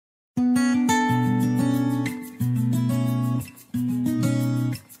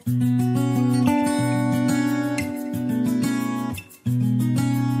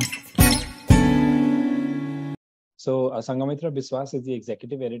Sanghamitra Biswas is the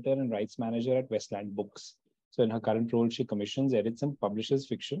executive editor and rights manager at Westland Books. So in her current role, she commissions, edits, and publishes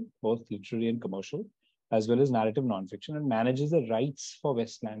fiction, both literary and commercial, as well as narrative nonfiction, and manages the rights for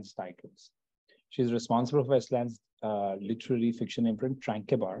Westland's titles. She's responsible for Westland's literary fiction imprint,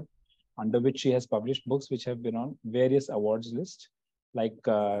 Tranquebar, under which she has published books which have been on various awards lists, like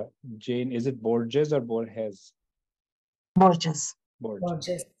Jane, is it Borges or Borges? Borges.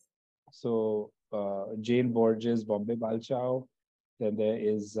 Borges. So Jane Borges, Bombay Balchao. Then there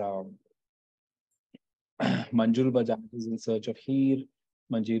is Manjul Bajaj is In Search of Heer,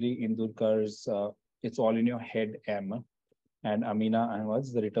 Manjiri Indurkar's It's All in Your Head, M, and Aamina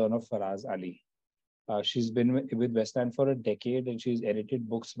Ahmad's The Return of Faraz Ali. She's been with Westland for a decade, and she's edited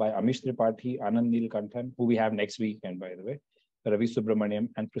books by Amish Tripathi, Anand Neelakantan, who we have next weekend, by the way, Ravi Subramaniam,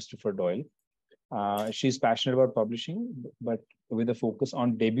 and Christopher Doyle. She's passionate about publishing, but with a focus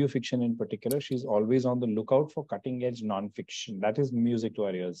on debut fiction in particular. She's always on the lookout for cutting-edge non-fiction. That is music to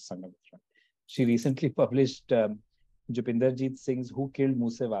our ears, Sanghamitra. She recently published Jupinderjeet Singh's Who Killed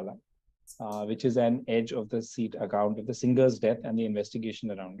Moosewala, which is an edge of the seat account of the singer's death and the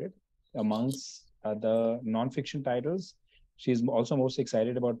investigation around it. Amongst the non-fiction titles, she's also most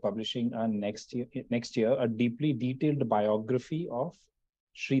excited about publishing next year a deeply detailed biography of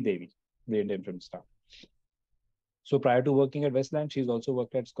Sri Devi, the Indian film star. So prior to working at Westland, she's also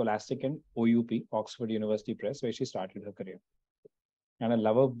worked at Scholastic and OUP, Oxford University Press, where she started her career. And a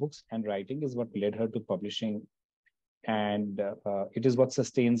love of books and writing is what led her to publishing, and it is what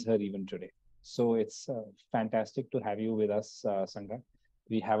sustains her even today. So it's fantastic to have you with us, Sangha.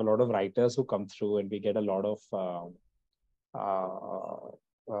 We have a lot of writers who come through, and we get a lot of,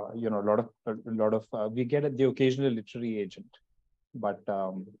 we get the occasional literary agent, but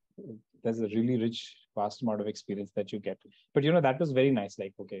there's a really rich, vast amount of experience that you get. But that was very nice.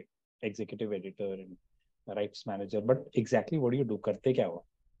 Like, okay, executive editor and rights manager, but exactly what do you do? Karte kya ho?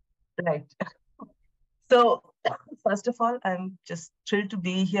 Right. So first of all, I'm just thrilled to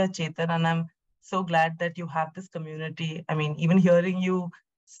be here, Chetan, and I'm so glad that you have this community. I mean, even hearing you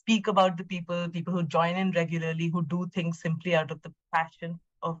speak about the people who join in regularly, who do things simply out of the passion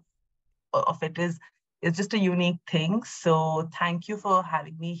of it is just a unique thing. So thank you for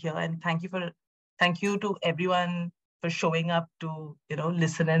having me here, and thank you to everyone for showing up to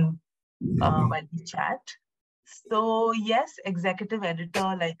listen and while we chat. So yes, executive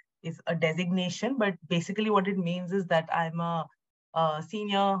editor is a designation, but basically what it means is that I'm a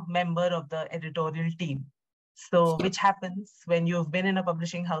senior member of the editorial team. So which happens when you've been in a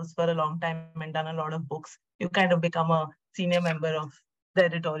publishing house for a long time and done a lot of books, you kind of become a senior member of the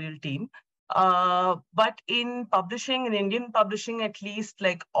editorial team. But in publishing, in Indian publishing, at least,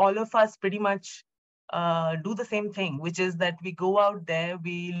 like all of us pretty much do the same thing, which is that we go out there,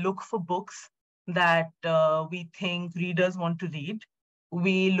 we look for books that we think readers want to read.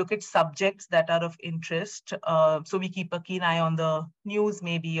 We look at subjects that are of interest. So we keep a keen eye on the news,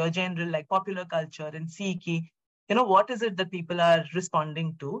 maybe, or general, like popular culture, and see, what is it that people are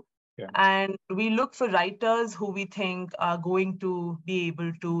responding to. Yeah. And we look for writers who we think are going to be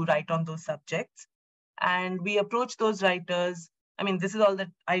able to write on those subjects. And we approach those writers. I mean, this is all that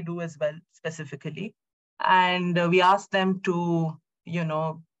I do as well, specifically. And we ask them to,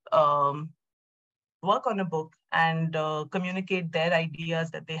 work on a book and communicate their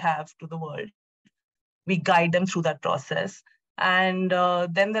ideas that they have to the world. We guide them through that process. And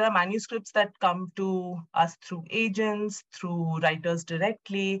then there are manuscripts that come to us through agents, through writers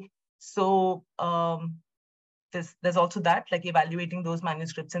directly. So there's also that, like evaluating those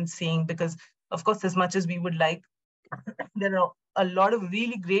manuscripts and seeing, because of course, as much as we would like, there are a lot of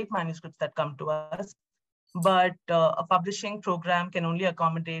really great manuscripts that come to us, but a publishing program can only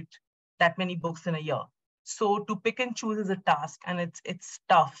accommodate that many books in a year. So to pick and choose is a task, and it's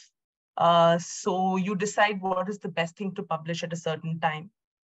tough. So you decide what is the best thing to publish at a certain time,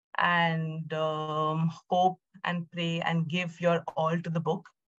 and hope and pray and give your all to the book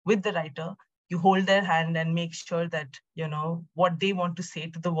with the writer. You hold their hand and make sure that, what they want to say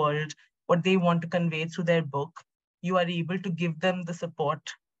to the world, what they want to convey through their book, you are able to give them the support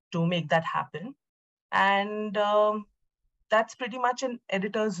to make that happen. And that's pretty much an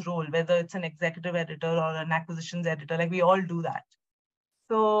editor's role, whether it's an executive editor or an acquisitions editor, like we all do that.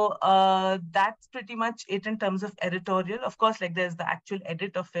 So that's pretty much it in terms of editorial. Of course, like there's the actual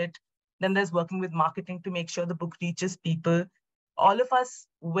edit of it. Then there's working with marketing to make sure the book reaches people. All of us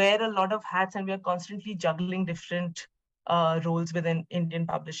wear a lot of hats, and we are constantly juggling different roles within Indian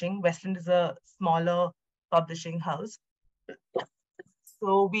publishing. Westland is a smaller publishing house.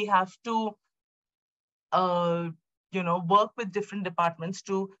 So we have to, work with different departments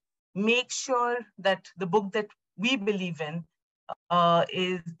to make sure that the book that we believe in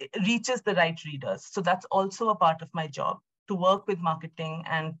reaches the right readers. So that's also a part of my job, to work with marketing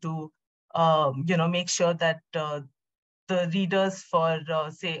and to make sure that the readers for,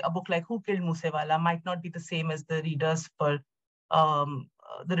 say, a book like Who Killed Moosewala might not be the same as the readers for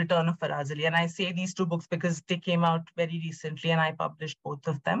The Return of Faraz Ali. And I say these two books because they came out very recently and I published both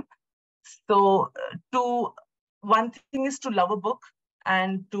of them. So one thing is to love a book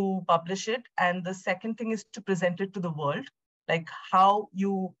and to publish it. And the second thing is to present it to the world. Like how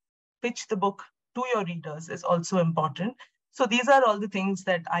you pitch the book to your readers is also important. So these are all the things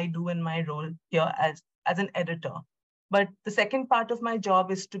that I do in my role here as an editor. But the second part of my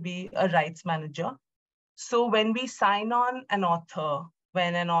job is to be a rights manager. So when we sign on an author,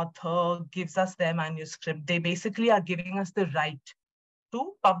 when an author gives us their manuscript, they basically are giving us the right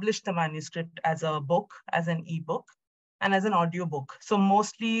to publish the manuscript as a book, as an ebook, and as an audiobook. So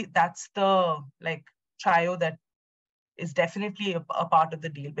mostly that's the trio that is definitely a part of the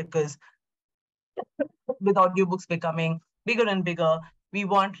deal, because with audiobooks becoming bigger and bigger, we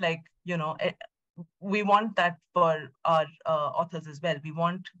want we want that for our authors as well. We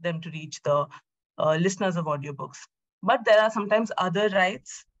want them to reach the listeners of audiobooks. But there are sometimes other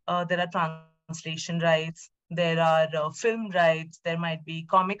rights. There are translation rights. There are film rights. There might be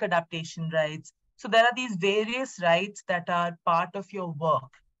comic adaptation rights. So there are these various rights that are part of your work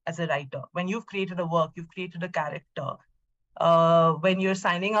as a writer. When you've created a work, you've created a character. When you're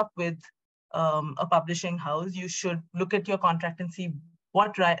signing up with a publishing house, you should look at your contract and see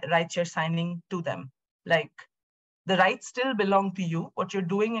what rights you're signing to them. Like, the rights still belong to you. What you're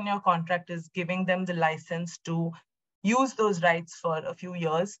doing in your contract is giving them the license to use those rights for a few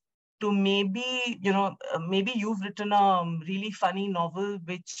years to maybe you've written a really funny novel,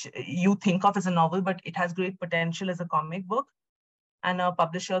 which you think of as a novel, but it has great potential as a comic book. And a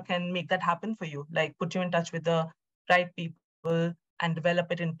publisher can make that happen for you, like put you in touch with the right people and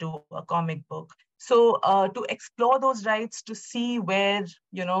develop it into a comic book. So to explore those rights, to see where,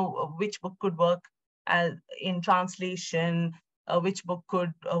 which book could work in translation, which book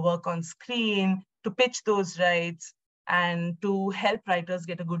could work on screen, to pitch those rights and to help writers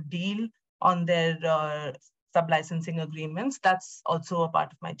get a good deal on their sub-licensing agreements. That's also a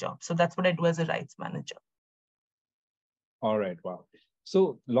part of my job. So that's what I do as a rights manager. All right, wow.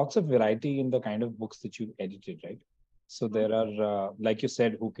 So lots of variety in the kind of books that you edited, right? So there are, like you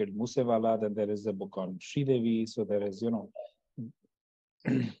said, Who Killed Moosewala, then there is a book on Sridevi. So there is,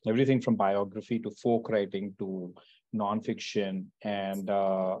 everything from biography to folk writing to nonfiction. And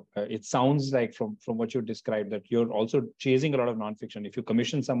it sounds like from what you described that you're also chasing a lot of nonfiction. If you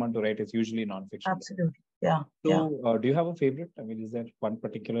commission someone to write, it's usually nonfiction. Absolutely, yeah. So do you have a favorite? I mean, is there one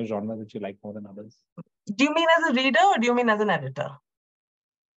particular genre that you like more than others? Do you mean as a reader or do you mean as an editor?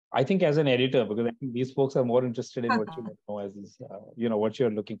 I think as an editor, because I think these folks are more interested in what you know as, what you're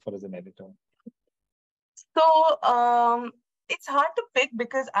looking for as an editor. So it's hard to pick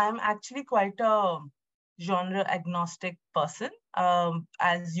because I'm actually quite a genre agnostic person.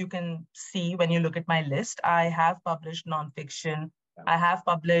 As you can see when you look at my list, I have published nonfiction. Yeah. I have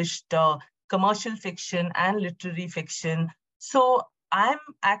published commercial fiction and literary fiction. So I'm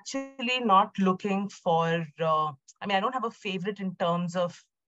actually not looking for, I don't have a favorite in terms of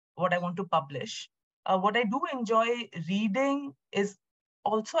what I want to publish. What I do enjoy reading is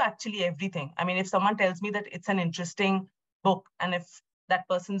also actually everything. I mean, if someone tells me that it's an interesting book, and if that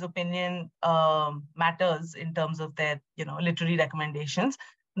person's opinion matters in terms of their, literary recommendations,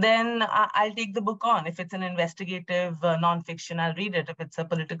 then I'll take the book on. If it's an investigative nonfiction, I'll read it. If it's a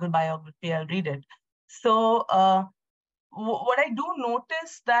political biography, I'll read it. So what I do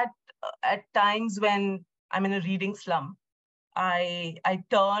notice that at times when I'm in a reading slump, I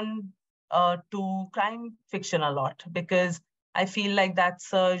turn to crime fiction a lot, because I feel like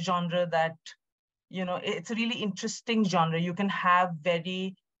that's a genre that, it's a really interesting genre. You can have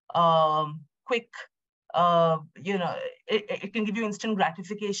very quick, it can give you instant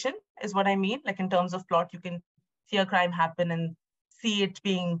gratification, is what I mean. Like in terms of plot, you can see a crime happen and see it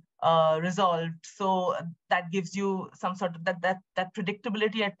being resolved. So that gives you some sort of that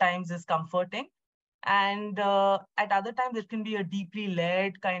predictability at times is comforting. And at other times, it can be a deeply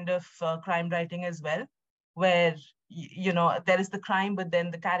layered kind of crime writing as well, where, there is the crime, but then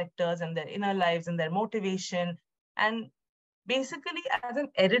the characters and their inner lives and their motivation. And basically, as an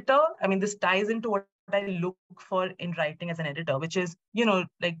editor, this ties into what I look for in writing as an editor, which is,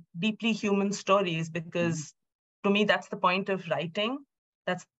 like deeply human stories, because to me, that's the point of writing.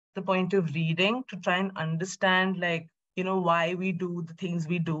 That's the point of reading, to try and understand, why we do the things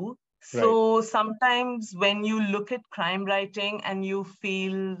we do. Right. So sometimes when you look at crime writing and you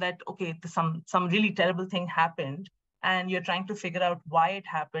feel that, okay, some really terrible thing happened, and you're trying to figure out why it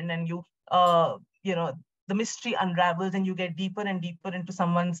happened, and you know, the mystery unravels and you get deeper and deeper into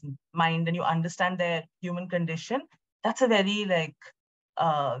someone's mind and you understand their human condition, that's a very very,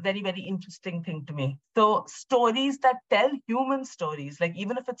 very interesting thing to me. So stories that tell human stories, like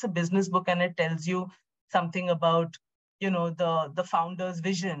even if it's a business book and it tells you something about, you know, the founder's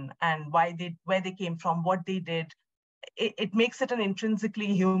vision and where they came from, what they did, it makes it an intrinsically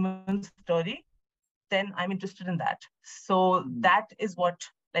human story, then I'm interested in that. So Mm. that is what,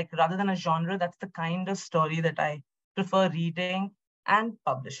 like, rather than a genre, that's the kind of story that I prefer reading and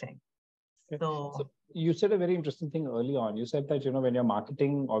publishing. Okay. So So you said a very interesting thing early on. You said that, when you're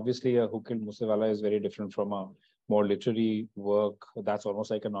marketing, obviously a Who Killed Moosewala is very different from a more literary work. That's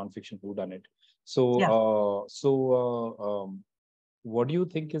almost like a non-fiction whodunit. So, yeah. what do you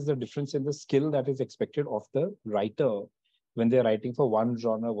think is the difference in the skill that is expected of the writer when they're writing for one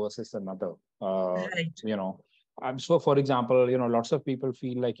genre versus another? Right. You know, so for example, lots of people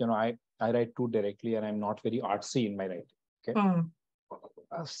feel like, I write too directly and I'm not very artsy in my writing. Okay. Hmm.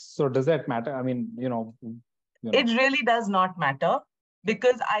 So does that matter? I mean, It really does not matter,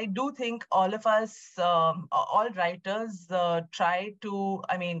 because I do think all of us, all writers, try to,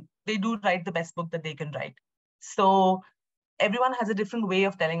 I mean, they do write the best book that they can write. So everyone has a different way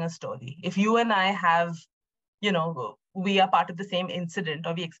of telling a story. If you and I have, you know, we are part of the same incident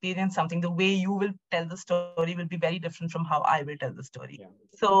or we experience something, the way you will tell the story will be very different from how I will tell the story. Yeah.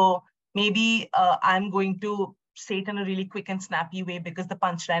 So maybe I'm going to say it in a really quick and snappy way because the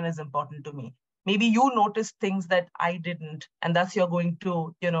punchline is important to me. Maybe you noticed things that I didn't, and thus you're going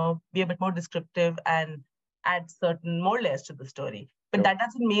to, you know, be a bit more descriptive and add certain more layers to the story. But Sure. that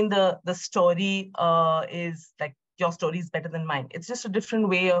doesn't mean the story is like your story is better than mine. It's just a different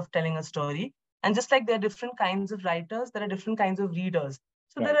way of telling a story. And just like there are different kinds of writers, there are different kinds of readers.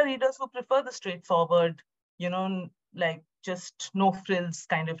 So Right. there are readers who prefer the straightforward, you know, like just no frills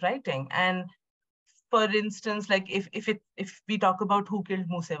kind of writing. And for instance, like if we talk about Who Killed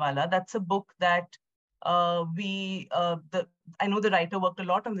Moosewala, that's a book that I know the writer worked a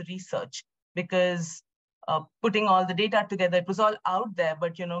lot on the research, because putting all the data together, it was all out there,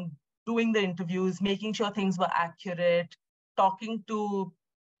 but doing the interviews, making sure things were accurate, talking to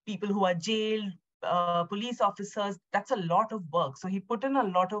people who are jailed, police officers, that's a lot of work. So he put in a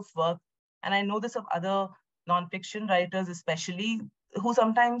lot of work. And I know this of other nonfiction writers, especially, who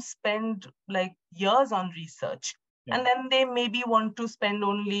sometimes spend like years on research. Yeah. And then they maybe want to spend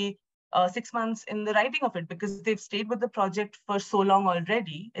only 6 months in the writing of it because they've stayed with the project for so long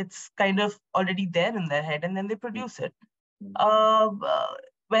already. It's kind of already there in their head, and then they produce it.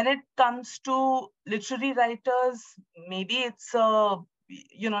 When it comes to literary writers, maybe it's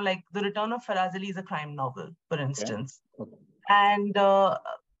like The Return of Faraz Ali is a crime novel, for instance. Okay. And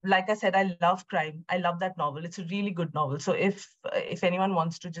like I said, I love crime. I love that novel. It's a really good novel. So if anyone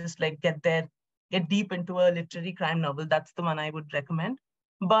wants to just like get deep into a literary crime novel, that's the one I would recommend.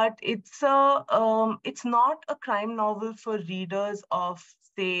 But it's not a crime novel for readers of,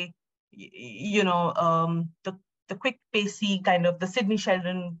 say, the quick pacey kind of the Sidney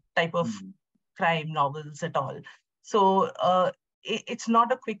Sheldon type of crime novels at all. So it's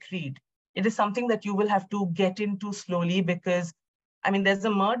not a quick read. It is something that you will have to get into slowly, because I mean, there's a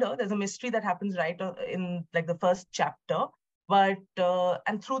murder, there's a mystery that happens right in like the first chapter, but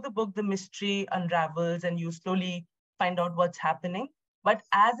and through the book, the mystery unravels and you slowly find out what's happening. But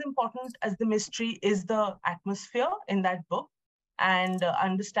as important as the mystery is the atmosphere in that book, and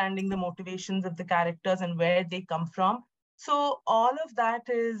understanding the motivations of the characters and where they come from. So all of that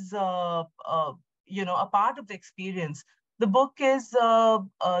is, a part of the experience. The book is The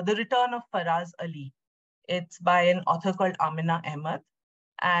Return of Faraz Ali. It's by an author called Aamina, Ahmad,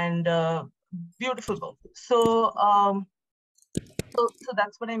 and beautiful book. So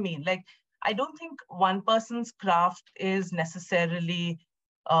that's what I mean. Like, I don't think one person's craft is necessarily,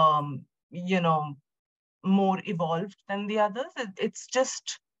 um, you know, more evolved than the others. It's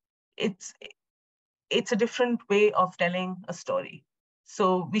just it's it's a different way of telling a story.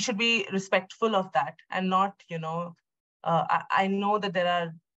 So we should be respectful of that and not, I know that there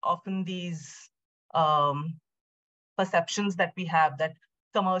are often these um, perceptions that we have that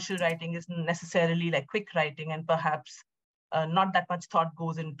commercial writing is necessarily like quick writing, and perhaps not that much thought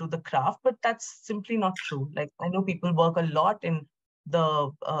goes into the craft, but that's simply not true. Like, I know people work a lot in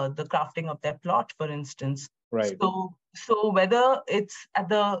the crafting of their plot, for instance. Right. So whether it's at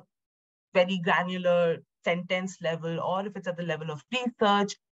the very granular sentence level, or if it's at the level of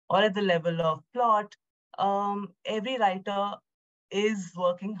research, or at the level of plot, every writer is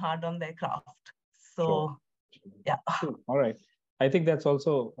working hard on their craft. Sure. So, yeah. Cool. All right. I think that's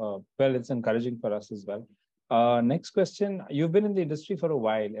also, well, it's encouraging for us as well. Next question. You've been in the industry for a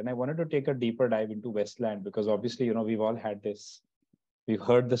while, and I wanted to take a deeper dive into Westland because obviously, we've all had this. We've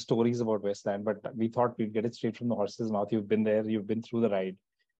heard the stories about Westland, but we thought we'd get it straight from the horse's mouth. You've been there, you've been through the ride.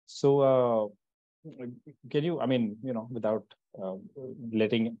 So, can you, without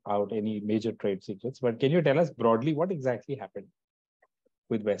letting out any major trade secrets, but can you tell us broadly what exactly happened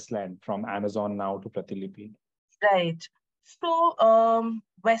with Westland from Amazon now to Pratilipi? Right. So,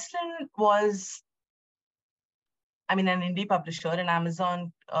 Westland was, an indie publisher, and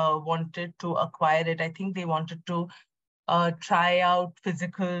Amazon wanted to acquire it. I think they wanted to try out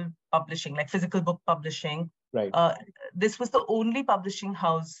physical publishing, like physical book publishing. Right. This was the only publishing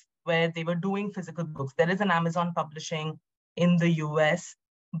house where they were doing physical books. There is an Amazon publishing in the US,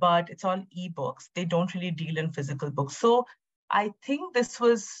 but it's all ebooks. They don't really deal in physical books. So I think this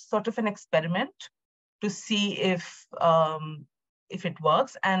was sort of an experiment to see if it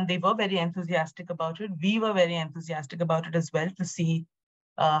works. And they were very enthusiastic about it. We were very enthusiastic about it as well to see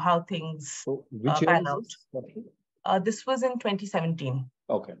how things pan out. This was in 2017.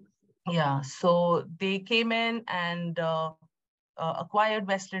 Okay. Yeah, so they came in and acquired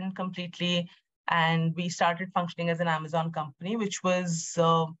Westland completely, and we started functioning as an Amazon company, which was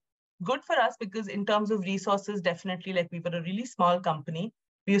good for us because in terms of resources, definitely, like, we were a really small company.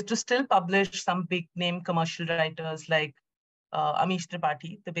 We used to still publish some big name commercial writers like Amish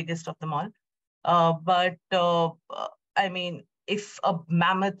Tripathi, the biggest of them all. But if a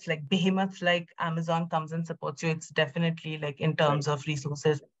mammoth, like behemoth like Amazon comes and supports you, it's definitely, like, in terms of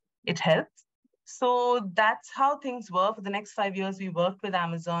resources, it helps. So that's how things were. For the next 5 years, we worked with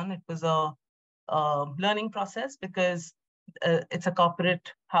Amazon. It was a learning process because it's a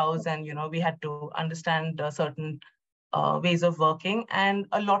corporate house, and we had to understand certain ways of working. And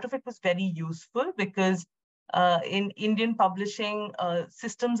a lot of it was very useful because in Indian publishing,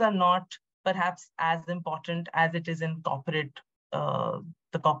 systems are not perhaps as important as it is in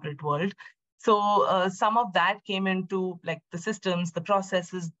the corporate world. So some of that came into, like, the systems, the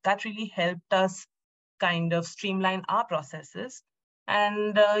processes that really helped us kind of streamline our processes.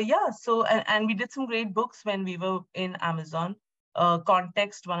 And and we did some great books when we were in Amazon.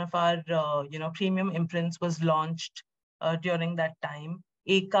 Context, one of our premium imprints, was launched during that time.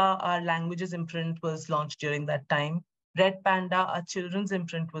 Eka, our languages imprint, was launched during that time. Red Panda, our children's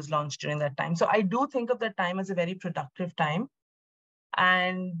imprint, was launched during that time. So I do think of that time as a very productive time.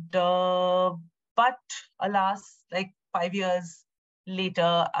 And but alas, like 5 years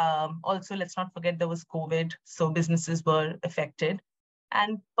later, also, let's not forget there was COVID, so businesses were affected.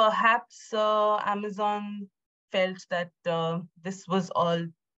 And perhaps Amazon felt that this was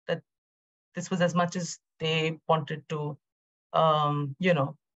as much as they wanted to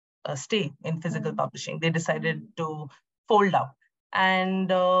stay in physical publishing. They decided to fold up. And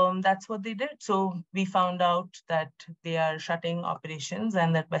that's what they did. So we found out that they are shutting operations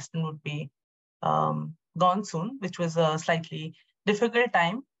and that Westland would be gone soon, which was a slightly difficult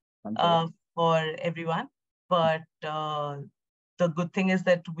time for everyone. But the good thing is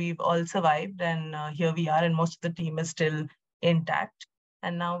that we've all survived, and here we are, and most of the team is still intact.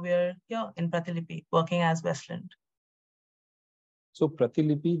 And now we're here in Pratilipi working as Westland. So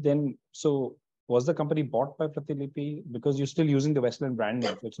Pratilipi then, was the company bought by Pratilipi? Because you're still using the Westland brand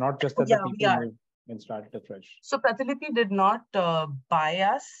name. So it's not just that the people moved and started afresh. So Pratilipi did not buy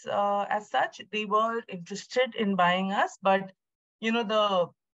us as such. They were interested in buying us, but the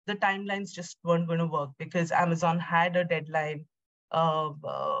timelines just weren't going to work because Amazon had a deadline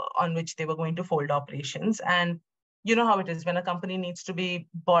on which they were going to fold operations. And you know how it is when a company needs to be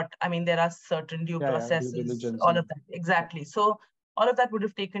bought. I mean, there are certain due processes, all of that. Exactly. So all of that would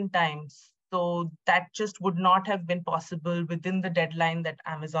have taken time. So that just would not have been possible within the deadline that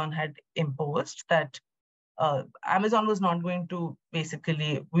Amazon had imposed. That Amazon was not going to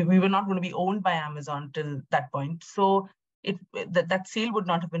we were not going to be owned by Amazon till that point. So that sale would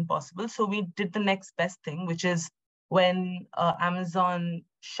not have been possible. So we did the next best thing, which is when Amazon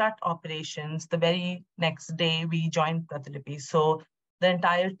shut operations, the very next day we joined Pratilipi. So the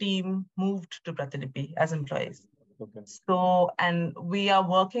entire team moved to Pratilipi as employees. Okay. So, and we are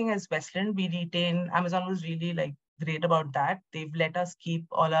working as Westland. We retain, Amazon was really great about that. They've let us keep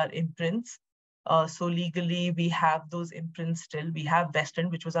all our imprints. So legally, we have those imprints still. We have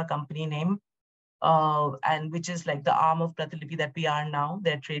Westland, which was our company name, and which is like the arm of Pratilipi that we are now,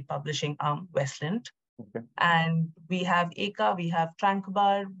 their trade publishing arm, Westland. Okay. And we have Eka, we have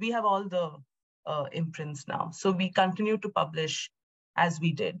Trankbar, we have all the imprints now. So we continue to publish as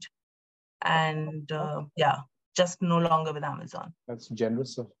we did. And just no longer with Amazon. That's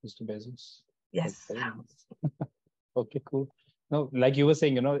generous of Mr. Bezos. Yes. That's very nice. Okay, cool. No, like you were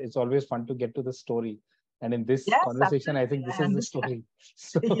saying, it's always fun to get to the story. And in this conversation, I think this is the story.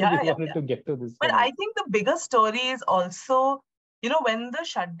 So we wanted to get to this. But I think the bigger story is also, when the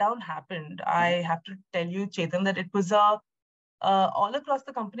shutdown happened, I have to tell you, Chetan, that it was all across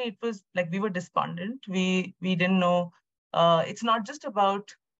the company, it was like we were despondent. We didn't know. It's not just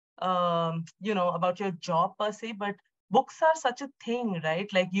about, about your job per se, but books are such a thing,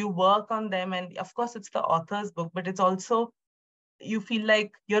 right? Like you work on them, and of course it's the author's book, but it's also, you feel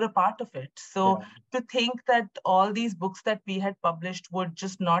like you're a part of it. So to think that all these books that we had published would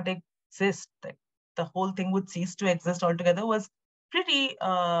just not exist, like the whole thing would cease to exist altogether, was pretty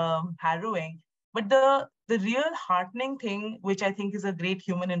harrowing. But the real heartening thing, which I think is a great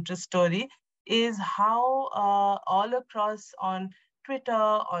human interest story, is how all across on Twitter,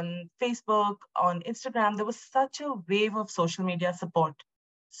 on Facebook, on Instagram, there was such a wave of social media support.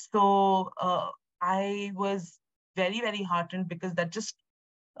 So I was very, very heartened, because that just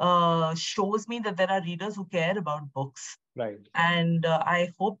shows me that there are readers who care about books. Right. And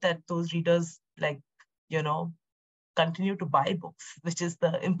I hope that those readers, continue to buy books, which is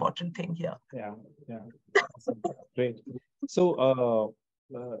the important thing here. Yeah. Great. So,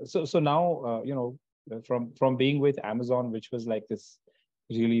 so now, from being with Amazon, which was like this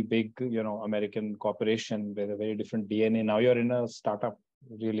really big, American corporation with a very different DNA. Now you're in a startup,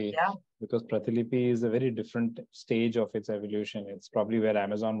 really, because Pratilipi is a very different stage of its evolution. It's probably where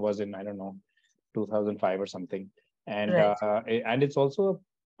Amazon was in, I don't know, 2005 or something. And and it's also a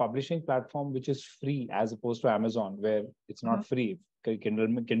publishing platform which is free, as opposed to Amazon, where it's not free.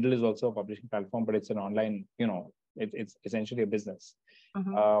 Kindle is also a publishing platform, but it's an online, it's essentially a business.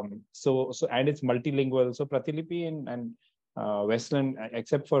 So and it's multilingual. So Pratilipi and Westland,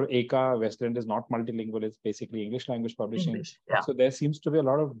 except for Eka, Westland is not multilingual. It's basically English language publishing. So there seems to be a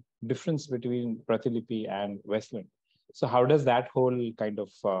lot of difference between Pratilipi and Westland. So how does that whole kind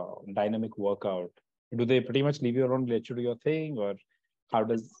of dynamic work out? Do they pretty much leave you alone, let you do your thing, or how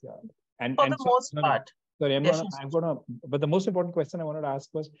does? For the most part. Sorry, but the most important question I wanted to ask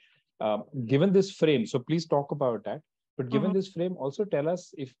was, given this frame, so please talk about that. But given this frame, also tell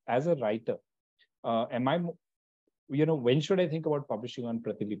us, if as a writer, when should I think about publishing on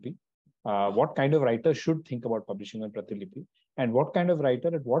Pratilipi? What kind of writer should think about publishing on Pratilipi? And what kind of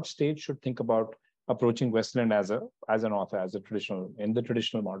writer at what stage should think about approaching Westland as an author, in the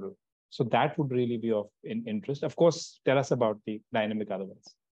traditional model? So that would really be of interest. Of course, tell us about the dynamic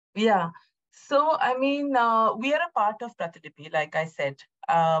otherwise. Yeah. So, I mean, we are a part of Pratilipi, like I said,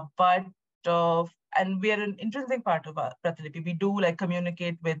 and we are an intrinsic part of Pratilipi. We do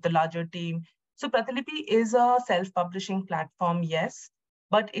communicate with the larger team. So Pratilipi is a self-publishing platform, yes,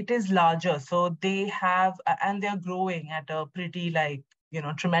 but it is larger. So they have, and they're growing at a pretty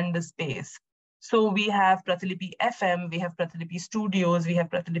tremendous pace. So we have Pratilipi FM, we have Pratilipi Studios, we have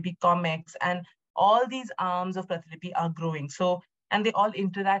Pratilipi Comics, and all these arms of Pratilipi are growing. So, and they all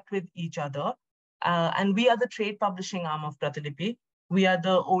interact with each other. And we are the trade publishing arm of Pratilipi. We are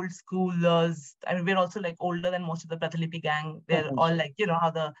the old schoolers. I mean, we're also older than most of the Pratilipi gang. They're all how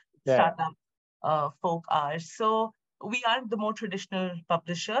the startup folk are. So we are the more traditional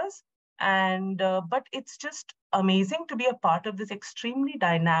publishers. And but it's just amazing to be a part of this extremely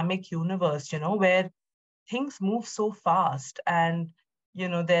dynamic universe, where things move so fast, and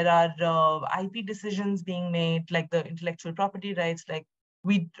there are IP decisions being made, like the intellectual property rights. They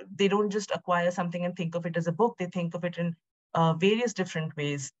don't just acquire something and think of it as a book. They think of it in various different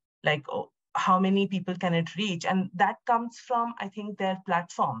ways, how many people can it reach, and that comes from, I think, their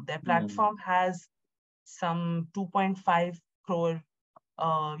platform. Their platform has some 2.5 crore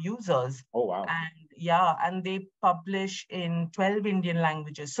users. Oh, wow. And they publish in 12 Indian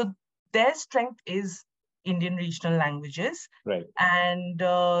languages. So their strength is Indian regional languages. Right. And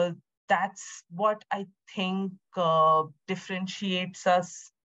that's what I think differentiates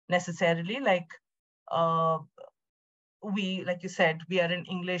us necessarily. Like you said, we are an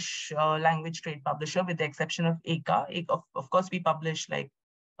English language trade publisher, with the exception of Eka. Of course, we publish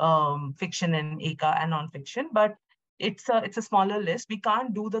fiction in Eka and non-fiction, but it's a smaller list. We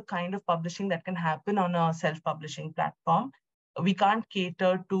can't do the kind of publishing that can happen on a self-publishing platform. We can't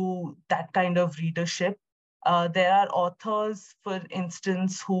cater to that kind of readership. There are authors, for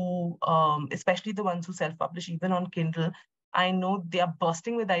instance, who, especially the ones who self-publish, even on Kindle, I know they are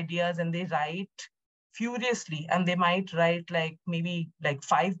bursting with ideas and they write furiously, and they might write maybe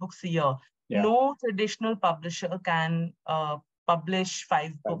 5 books a year. Yeah. No traditional publisher can publish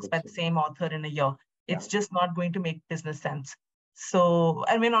 5 books by the same author in a year. It's just not going to make business sense. So,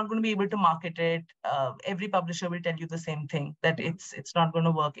 and we're not going to be able to market it. Every publisher will tell you the same thing, that it's not going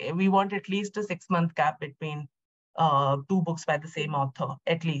to work. We want at least a 6-month gap between two books by the same author,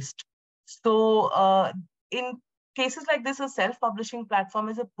 at least. So in cases like this, a self-publishing platform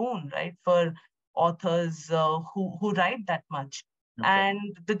is a boon, right, for authors who write that much. Okay.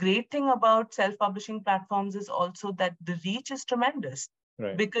 And the great thing about self-publishing platforms is also that the reach is tremendous.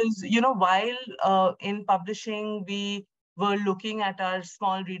 Right. Because, while in publishing, we were looking at our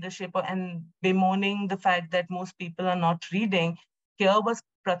small readership and bemoaning the fact that most people are not reading, here was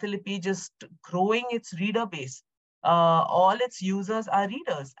Pratilipi just growing its reader base. All its users are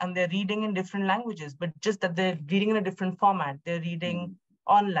readers, and they're reading in different languages, but just that they're reading in a different format. They're reading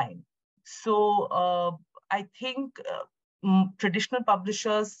online. So I think traditional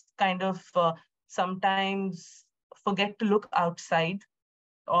publishers kind of sometimes forget to look outside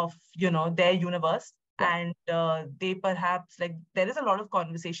of their universe. Yeah. And they perhaps, like, there is a lot of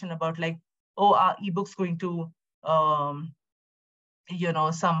conversation about, like, oh, are ebooks going to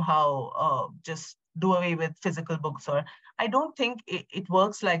somehow just do away with physical books? Or I don't think it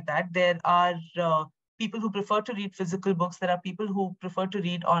works like that. There are people who prefer to read physical books. There are people who prefer to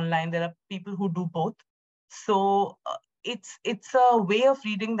read online. There are people who do both. So it's a way of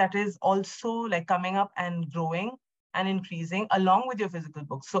reading that is also like coming up and growing and increasing along with your physical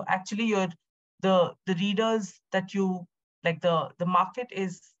books. So actually the readers that you like, the market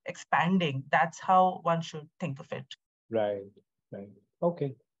is expanding. That's how one should think of it. Right.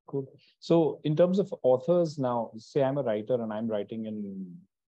 Okay, cool. So in terms of authors now, say I'm a writer and I'm writing in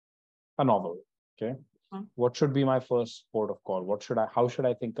a novel. Okay. What should be my first port of call? How should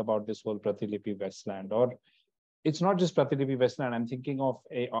I think about this whole Pratilipi Westland? Or it's not just Pratilipi Westland. I'm thinking of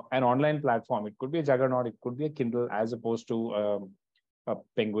an online platform. It could be a Juggernaut. It could be a Kindle, as opposed to a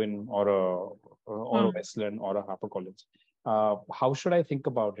Penguin or a Westland or a HarperCollins. How should I think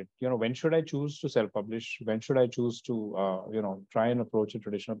about it? When should I choose to self-publish? When should I choose to, try and approach a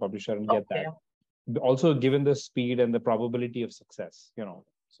traditional publisher and get that? Also, given the speed and the probability of success,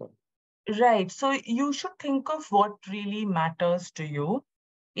 so. Right. So you should think of what really matters to you.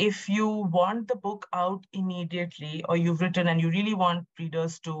 If you want the book out immediately, or you've written and you really want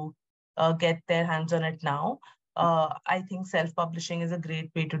readers to get their hands on it now, I think self-publishing is a great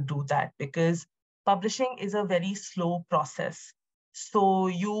way to do that, because publishing is a very slow process. So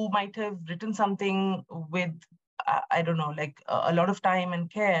you might have written something with, I don't know, like a lot of time and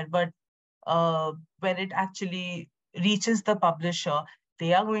care, but when it actually reaches the publisher,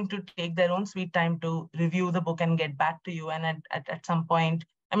 they are going to take their own sweet time to review the book and get back to you. And at some point,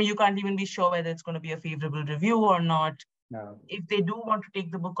 I mean, you can't even be sure whether it's going to be a favorable review or not. No. If they do want to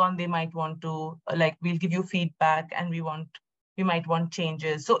take the book on, they might want to, like, we'll give you feedback and we might want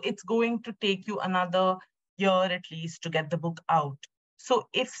changes. So it's going to take you another year at least to get the book out. So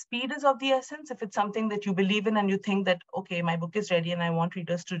if speed is of the essence, if it's something that you believe in and you think that, okay, my book is ready and I want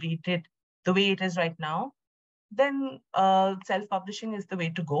readers to read it the way it is right now, then self-publishing is the way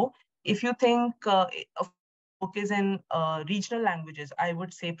to go. If you think of course the book is in regional languages, I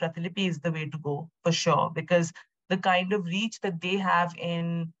would say Pratilipi is the way to go for sure, because the kind of reach that they have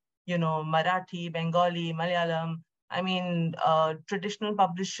in Marathi, Bengali, Malayalam, I mean, traditional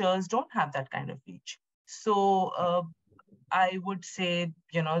publishers don't have that kind of reach. So I would say,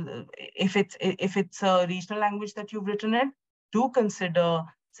 if it's a regional language that you've written in, do consider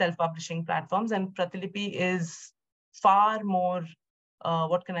self-publishing platforms. And Pratilipi is far more,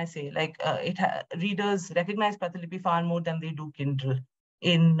 what can I say? Like readers recognize Pratilipi far more than they do Kindle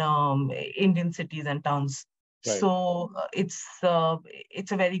in Indian cities and towns. Right. So it's a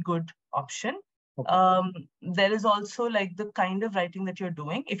very good option. Okay. There is also like the kind of writing that you're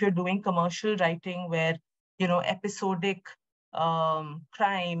doing. If you're doing commercial writing where, episodic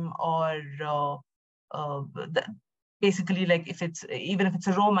crime or basically, like, even if it's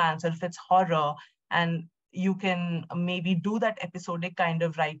a romance or if it's horror, and you can maybe do that episodic kind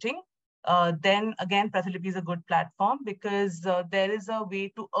of writing, then again, Pratilipi is a good platform, because there is a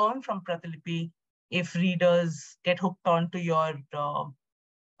way to earn from Pratilipi if readers get hooked onto your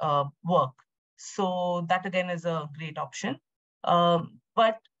work. So that again is a great option.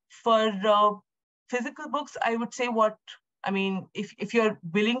 But for physical books, I would say if you're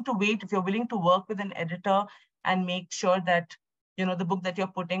willing to wait, if you're willing to work with an editor and make sure that, the book that you're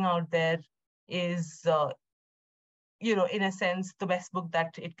putting out there is, in a sense, the best book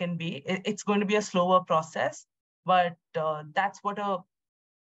that it can be. It's going to be a slower process, but that's what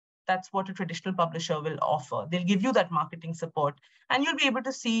a traditional publisher will offer. They'll give you that marketing support, and you'll be able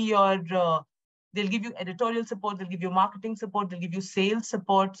to see they'll give you editorial support, they'll give you marketing support, they'll give you sales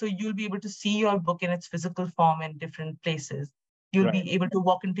support. So you'll be able to see your book in its physical form in different places. You'll Right. be able to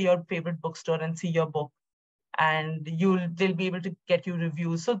walk into your favorite bookstore and see your book, and they'll be able to get you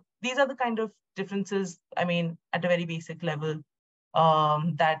reviews. So these are the kind of differences, I mean, at a very basic level,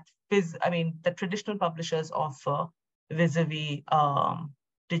 that the traditional publishers offer vis-a-vis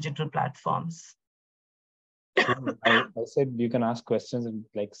digital platforms. Cool. I said you can ask questions, and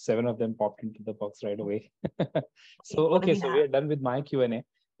like 7 of them popped into the box right away. So, What do okay, we so have? we're done with my Q&A,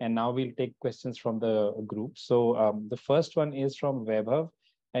 and now we'll take questions from the group. So the first one is from Vaibhav,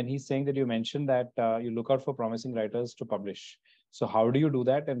 and he's saying that you mentioned that you look out for promising writers to publish. So how do you do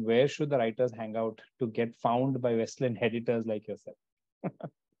that, and where should the writers hang out to get found by Westland editors like yourself?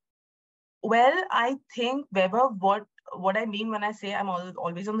 Well, I think, Weber, what I mean when I say I'm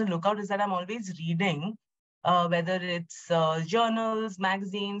always on the lookout is that I'm always reading, whether it's journals,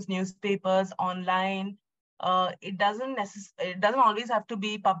 magazines, newspapers, online. It doesn't always have to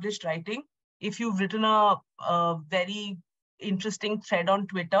be published writing. If you've written a very interesting thread on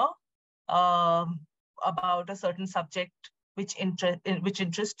Twitter about a certain subject which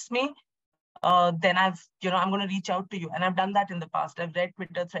interests me, then I'm going to reach out to you. And I've done that in the past. I've read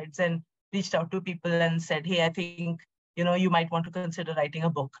Twitter threads and reached out to people and said, hey, I think, you might want to consider writing a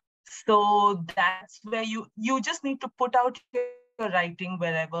book. So that's where you just need to put out your writing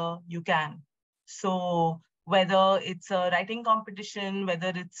wherever you can. So whether it's a writing competition,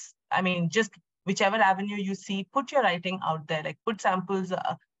 whether it's, just whichever avenue you see, put your writing out there, like put samples.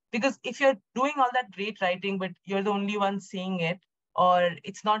 Because if you're doing all that great writing, but you're the only one seeing it, or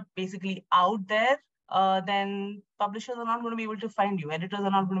it's not basically out there, then publishers are not going to be able to find you. Editors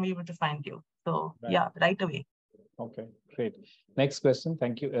are not going to be able to find you. So Right. yeah, right away. Okay, great. Next question.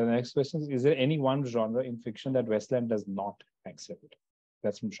 Thank you. Next question is there any one genre in fiction that Westland does not accept?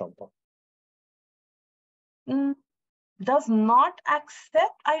 That's from Shompa. Does not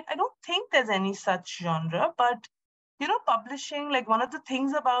accept? I don't think there's any such genre, but publishing, like one of the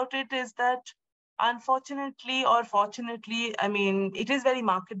things about it is that unfortunately or fortunately, it is very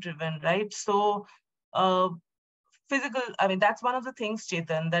market driven, right? So that's one of the things,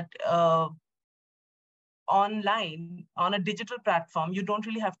 Chetan, that online on a digital platform, you don't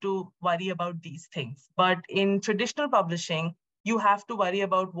really have to worry about these things. But in traditional publishing, you have to worry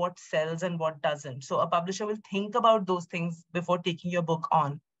about what sells and what doesn't. So a publisher will think about those things before taking your book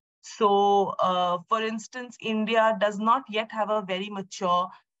on. So, for instance, India does not yet have a very mature,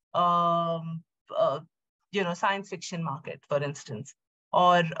 science fiction market, for instance,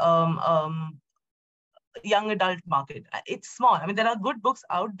 or young adult market. It's small. There are good books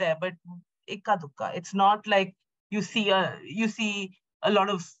out there, but ikka dukka. It's not like you see a lot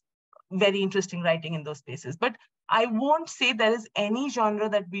of very interesting writing in those spaces. But I won't say there is any genre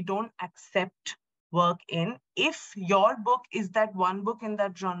that we don't accept work in. If your book is that one book in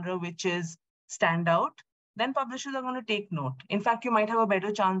that genre which is standout, then publishers are going to take note. In fact, you might have a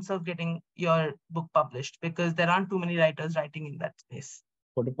better chance of getting your book published because there aren't too many writers writing in that space.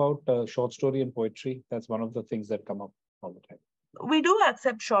 What about short story and poetry? That's one of the things that come up all the time. We do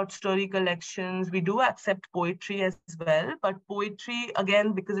accept short story collections. We do accept poetry as well. But poetry,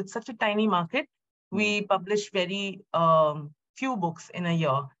 again, because it's such a tiny market, we publish very few books in a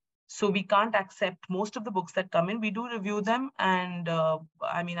year. So we can't accept most of the books that come in. We do review them. And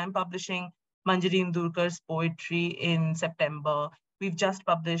I'm publishing Manjari Indurkar's poetry in September. We've just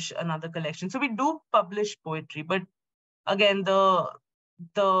published another collection. So we do publish poetry. But again, the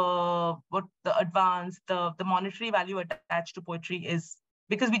monetary value attached to poetry is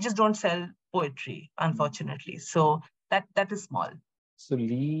because we just don't sell poetry, unfortunately. So that is small. So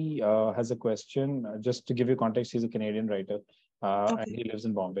Lee has a question. Just to give you context, he's a Canadian writer. And he lives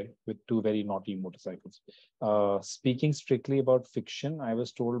in Bombay with 2 very naughty motorcycles. Speaking strictly about fiction, I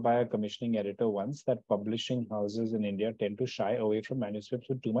was told by a commissioning editor once that publishing houses in India tend to shy away from manuscripts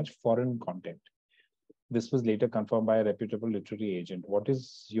with too much foreign content. This was later confirmed by a reputable literary agent. What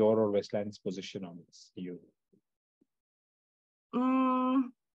is your or Westland's position on this?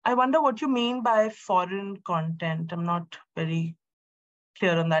 I wonder what you mean by foreign content. I'm not very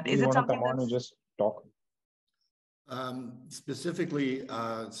clear on that. Is it something come on and just talk? Specifically,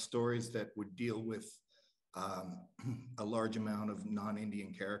 stories that would deal with a large amount of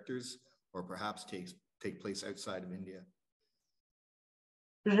non-Indian characters, or perhaps take place outside of India.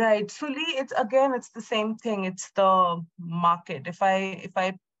 Right. So Lee, it's the same thing. It's the market. If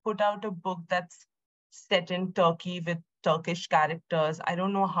I put out a book that's set in Turkey with Turkish characters, I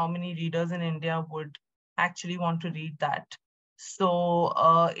don't know how many readers in India would actually want to read that. So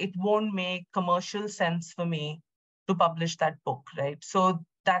it won't make commercial sense for me to publish that book, right? So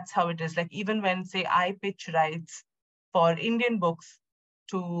that's how it is. Like even when, say, I pitch rights for Indian books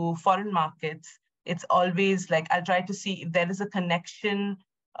to foreign markets, It's always like, I'll try to see if there is a connection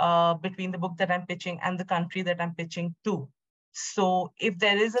between the book that I'm pitching and the country that I'm pitching to. So if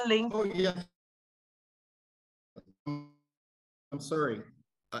there is a link. Oh, yeah. I'm sorry.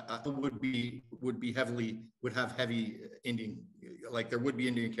 I would have heavy Indian, like there would be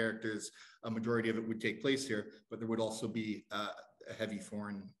Indian characters. A majority of it would take place here, but there would also be a heavy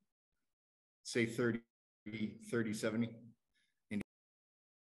foreign, say 30, 70.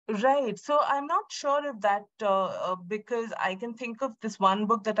 Right. So I'm not sure if that, because I can think of this one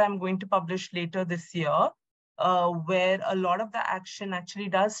book that I'm going to publish later this year, where a lot of the action actually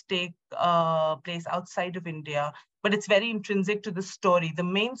does take place outside of India, but it's very intrinsic to the story. The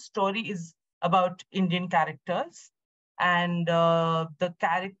main story is about Indian characters, and the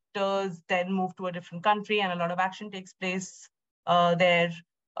characters then move to a different country, and a lot of action takes place there.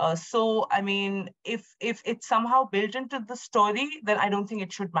 So, I mean, if it's somehow built into the story, then I don't think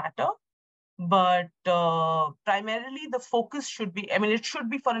it should matter. But primarily, the focus should be, I mean, it should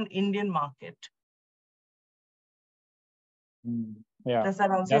be for an Indian market. Yeah, Does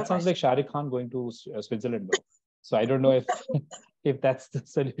that answer that sounds like Shah Rukh Khan going to Switzerland, though. So I don't know if if that's the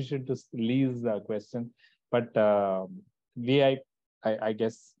solution to Lee's question. But I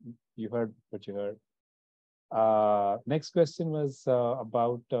guess you heard what you heard. Next question was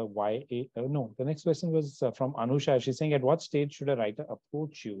about YA. No, the next question was from Anusha. She's saying, at what stage should a writer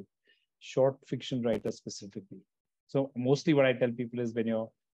approach you, short fiction writer specifically? So mostly what I tell people is when you're,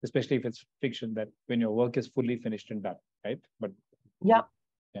 especially if it's fiction, that when your work is fully finished and done, right? But yeah.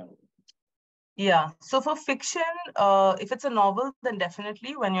 Yeah. So for fiction, if it's a novel, then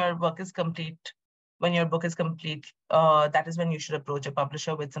definitely when your work is complete, when your book is complete, that is when you should approach a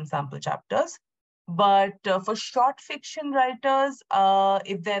publisher with some sample chapters. But for short fiction writers,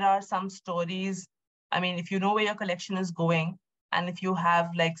 if there are some stories, I mean, if you know where your collection is going, and if you have,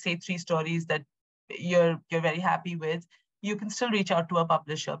 like, say, 3 stories that you're very happy with, you can still reach out to a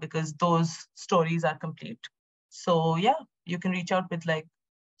publisher because those stories are complete. So yeah, you can reach out with like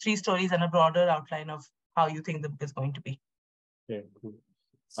 3 stories and a broader outline of how you think the book is going to be. Yeah, cool.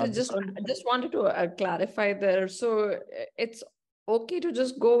 So I just wanted to clarify there. So it's okay to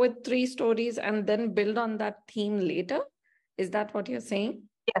just go with 3 stories and then build on that theme later? Is that what you're saying?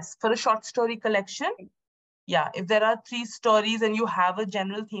 Yes, for a short story collection. Yeah, if there are 3 stories and you have a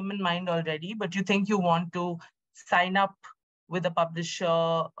general theme in mind already, but you think you want to sign up with a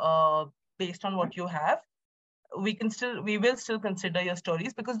publisher based on what you have, we will still consider your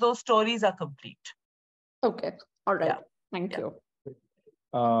stories because those stories are complete. Okay. All right. Yeah. Thank you.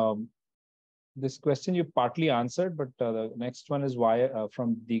 This question you partly answered, but the next one is why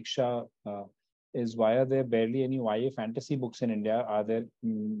from Diksha is why are there barely any YA fantasy books in India? Are there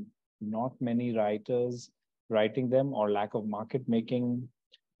not many writers writing them, or lack of market making,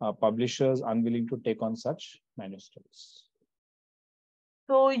 publishers unwilling to take on such manuscripts?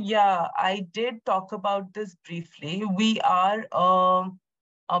 So yeah, I did talk about this briefly. We are a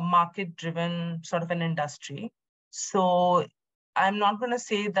market-driven sort of an industry. So I'm not going to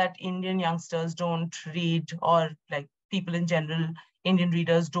say that Indian youngsters don't read, or like people in general, Indian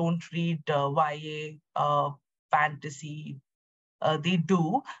readers don't read YA fantasy. They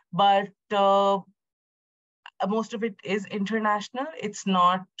do, but most of it is international. It's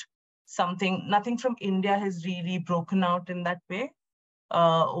not something, nothing from India has really broken out in that way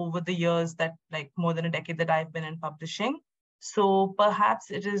over the years, that like more than a decade that I've been in publishing. So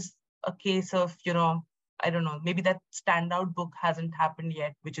perhaps it is a case of, you know, I don't know, maybe that standout book hasn't happened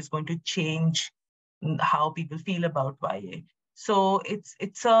yet, which is going to change how people feel about YA. So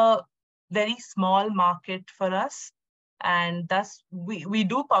it's a very small market for us, and thus we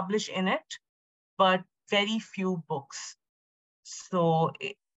do publish in it, but very few books. So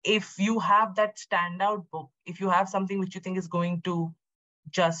if you have that standout book, if you have something which you think is going to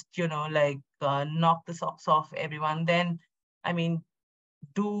just, you know, like knock the socks off everyone, then, I mean,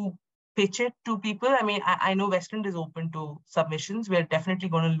 do pitch it to people. I mean, I know Westland is open to submissions. We're definitely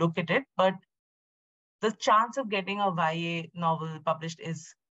going to look at it, but the chance of getting a YA novel published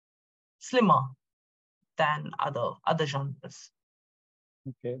is slimmer than other genres.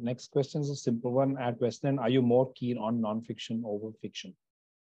 Okay, next question is a simple one. At Westland, are you more keen on non-fiction over fiction?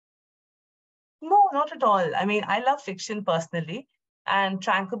 No, not at all. I mean, I love fiction personally. And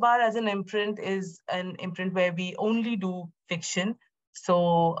Tranquebar as an imprint is an imprint where we only do fiction.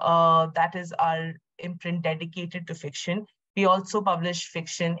 So that is our imprint dedicated to fiction. We also publish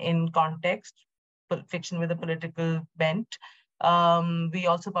fiction in context, fiction with a political bent. We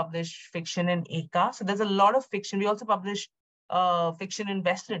also publish fiction in Eka. So there's a lot of fiction. We also publish fiction in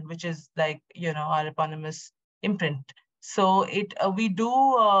Westland, which is like, you know, our eponymous imprint. So we do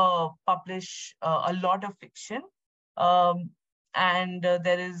publish a lot of fiction, and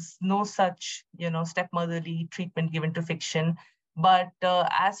there is no such, stepmotherly treatment given to fiction. But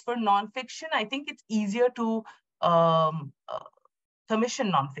as for nonfiction, I think it's easier to um,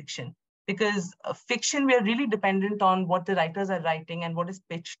 commission nonfiction, because fiction, we are really dependent on what the writers are writing and what is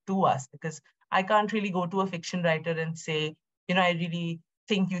pitched to us. Because I can't really go to a fiction writer and say, I really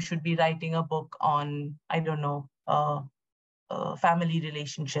think you should be writing a book on, I don't know, family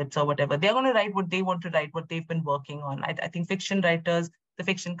relationships or whatever. They're going to write what they want to write, what they've been working on. I think fiction writers, the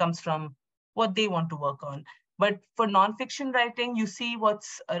fiction comes from what they want to work on. But for nonfiction writing, you see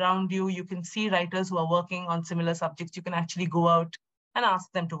what's around you. You can see writers who are working on similar subjects. You can actually go out and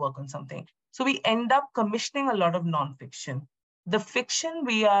ask them to work on something. So we end up commissioning a lot of nonfiction. The fiction,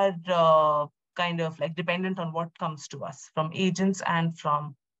 we are kind of like dependent on what comes to us from agents and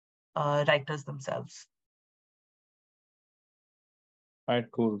from writers themselves. All right,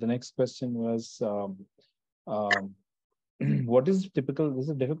 cool. The next question was, what is typical? This is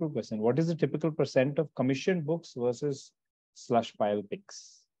a difficult question. What is the typical percent of commissioned books versus slush pile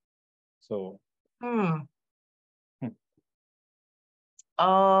picks? So, the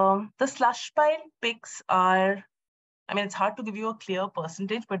slush pile picks are, I mean, it's hard to give you a clear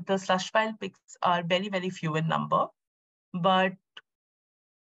percentage, but the slush pile picks are very, very few in number. But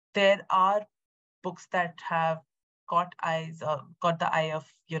there are books that have caught the eye of,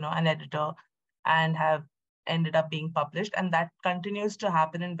 an editor and have ended up being published. And that continues to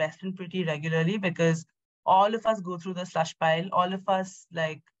happen in Westland pretty regularly, because all of us go through the slush pile. All of us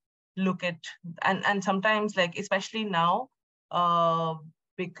look at, and sometimes especially now,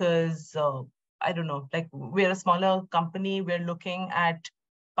 because I don't know, we're a smaller company, we're looking at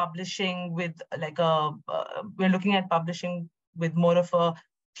publishing with with more of a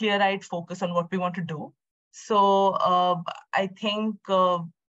clear-eyed focus on what we want to do. So I think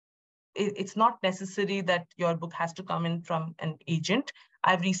it's not necessary that your book has to come in from an agent.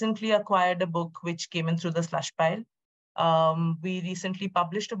 I've recently acquired a book which came in through the slush pile. We recently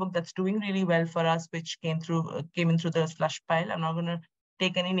published a book that's doing really well for us, which came in through the slush pile. I'm not going to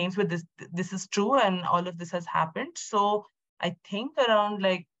take any names, but this is true, and all of this has happened. So I think around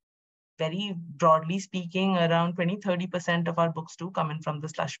very broadly speaking, around 20-30% of our books do come in from the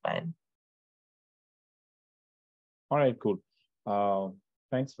slush pile. All right, cool.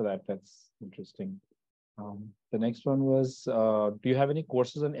 Thanks for that. That's interesting. The next one was, do you have any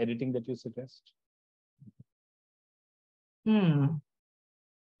courses on editing that you suggest?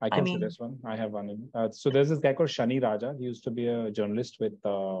 I can suggest one. I have one. So there's this guy called Shani Raja. He used to be a journalist with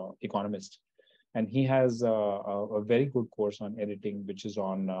Economist. And he has a very good course on editing, which is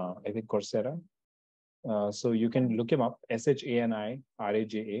on, I think, Coursera. So you can look him up, Shani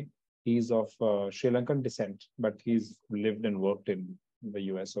Raja. He's of Sri Lankan descent, but he's lived and worked in the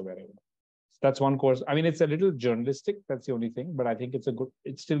US or wherever. So that's one course. I mean, it's a little journalistic. That's the only thing. But I think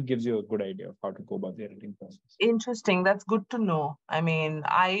it still gives you a good idea of how to go about the editing process. Interesting. That's good to know. I mean,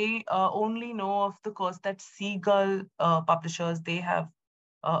 I only know of the course that Seagull publishers, they have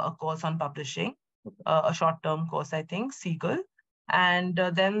a course on publishing. A short-term course, I think, Seagull. And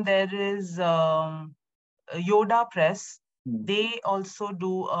then there is Yoda Press. They also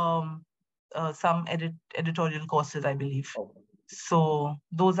do some editorial courses, I believe. So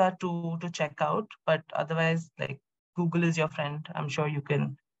those are two to check out. But otherwise, Google is your friend. I'm sure you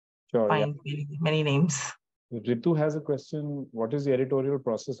can find many names. Ritu has a question. What is the editorial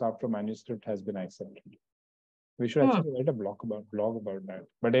process after manuscript has been accepted? We should actually write a blog about that.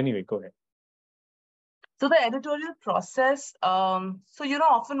 But anyway, go ahead. So the editorial process,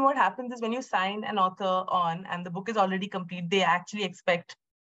 often what happens is when you sign an author on and the book is already complete, they actually expect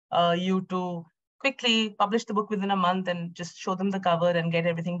you to quickly publish the book within a month and just show them the cover and get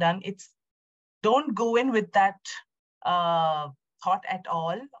everything done. Don't go in with that thought at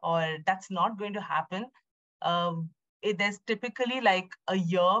all, or that's not going to happen. There's typically a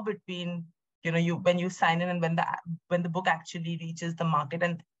year between, when you sign in and when the book actually reaches the market,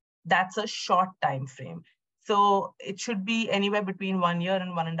 and that's a short time frame. So it should be anywhere between 1 year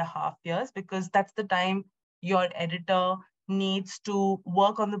and 1.5 years, because that's the time your editor needs to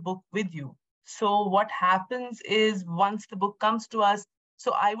work on the book with you. So what happens is once the book comes to us,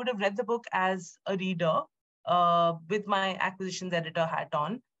 so I would have read the book as a reader with my acquisitions editor hat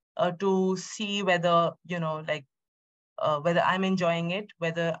on to see whether, whether I'm enjoying it,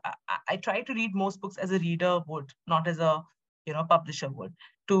 whether I try to read most books as a reader would, not as a publisher would,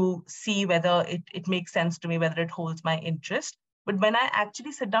 to see whether it makes sense to me, whether it holds my interest. But when I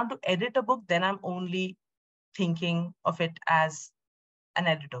actually sit down to edit a book, then I'm only thinking of it as an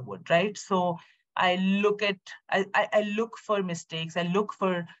editor would, right? So I look at, I look for mistakes, I look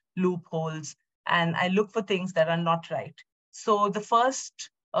for loopholes, and I look for things that are not right. So the first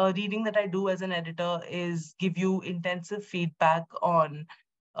reading that I do as an editor is give you intensive feedback on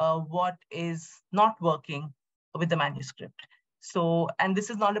what is not working with the manuscript. So, and this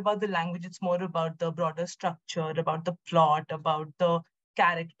is not about the language, it's more about the broader structure, about the plot, about the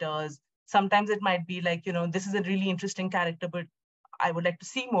characters. Sometimes it might be like, this is a really interesting character, but I would like to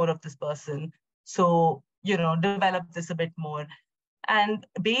see more of this person. So, develop this a bit more. And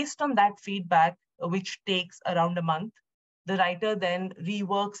based on that feedback, which takes around a month, the writer then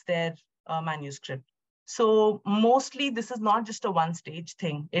reworks their manuscript. So mostly this is not just a one-stage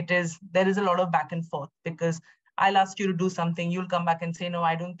thing. There is a lot of back and forth, because I'll ask you to do something, you'll come back and say, no,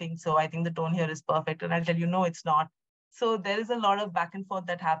 I don't think so. I think the tone here is perfect. And I'll tell you, no, it's not. So there is a lot of back and forth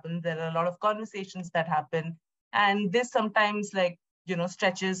that happens. There are a lot of conversations that happen. And this sometimes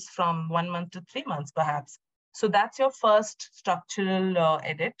stretches from 1 month to 3 months, perhaps. So that's your first structural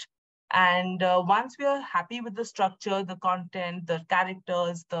edit. And once we are happy with the structure, the content, the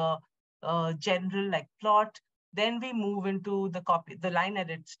characters, the general plot, then we move into the line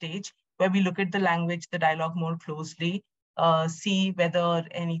edit stage, where we look at the language, the dialogue more closely, see whether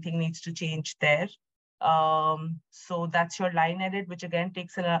anything needs to change there. So that's your line edit, which again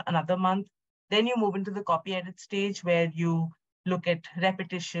takes another month. Then you move into the copy edit stage, where you look at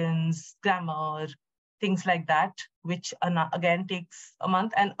repetitions, grammar, things like that, which again takes a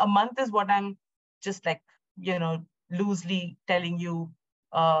month. And a month is what I'm just loosely telling you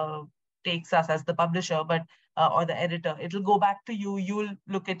takes us as the publisher, but or the editor. It'll go back to you, you'll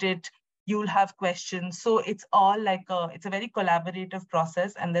look at it, you'll have questions. So it's all it's a very collaborative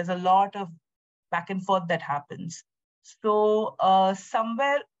process, and there's a lot of back and forth that happens. So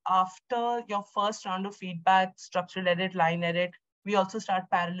somewhere after your first round of feedback, structural edit, line edit, we also start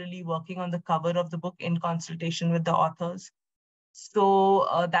parallelly working on the cover of the book in consultation with the authors.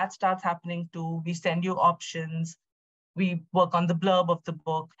 So that starts happening too. We send you options. We work on the blurb of the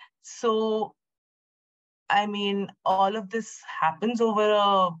book. So, I mean, all of this happens over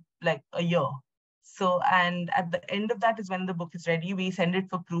a year. So, and at the end of that is when the book is ready. We send it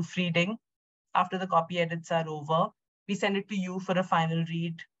for proofreading. After the copy edits are over, we send it to you for a final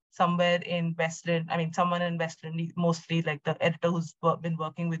read somewhere in Westland. I mean, someone in Westland, mostly like the editor who's been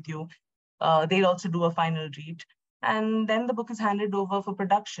working with you. They'll also do a final read. And then the book is handed over for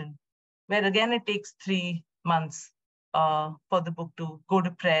production, where again, it takes 3 months for the book to go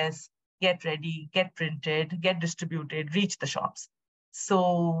to press, get ready, get printed, get distributed, reach the shops.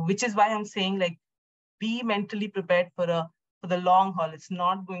 So, which is why I'm saying be mentally prepared for the long haul. It's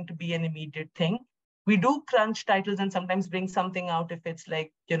not going to be an immediate thing. We do crunch titles and sometimes bring something out if it's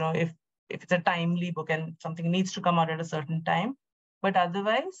if it's a timely book and something needs to come out at a certain time. But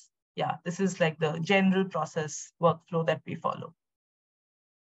otherwise, yeah, this is the general process workflow that we follow.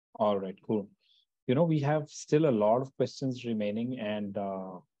 All right, cool. We have still a lot of questions remaining, and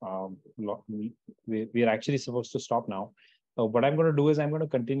we're actually supposed to stop now. What I'm going to do is I'm going to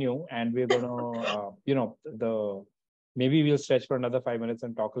continue, and we're going to, maybe we'll stretch for another 5 minutes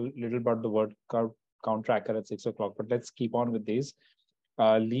and talk a little about the word count tracker at 6 o'clock, but let's keep on with these.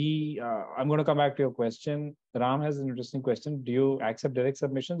 Lee, I'm going to come back to your question. Ram has an interesting question. Do you accept direct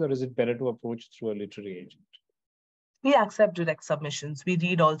submissions, or is it better to approach through a literary agent? We accept direct submissions. We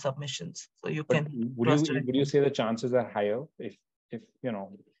read all submissions, so you can. Would you say the chances are higher if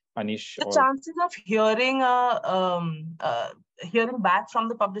Anish? The chances of hearing hearing back from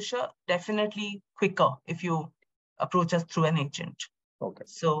the publisher definitely quicker if you approach us through an agent. Okay.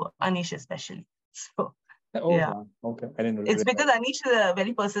 So Anish especially. So. Oh, yeah. wow. Okay. I didn't know. It's because Anish is a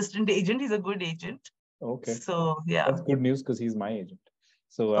very persistent agent. He's a good agent. Okay. So, yeah. That's good news because he's my agent.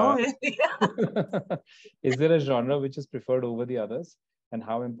 So, yeah. Is there a genre which is preferred over the others? And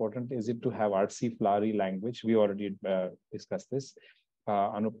how important is it to have artsy, flowery language? We already discussed this.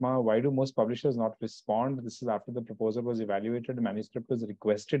 Anupma, why do most publishers not respond? This is after the proposal was evaluated, the manuscript was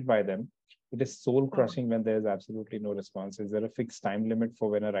requested by them. It is soul crushing when there is absolutely no response. Is there a fixed time limit for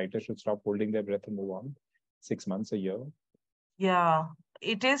when a writer should stop holding their breath and move on? 6 months, a year? Yeah,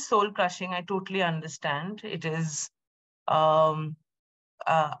 it is soul crushing. I totally understand. It is, and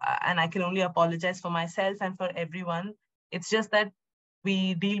I can only apologize for myself and for everyone. It's just that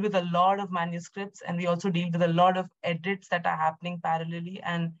we deal with a lot of manuscripts, and we also deal with a lot of edits that are happening parallelly.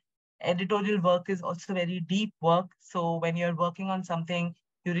 And editorial work is also very deep work. So when you're working on something,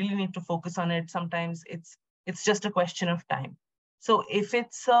 you really need to focus on it. Sometimes it's just a question of time. So if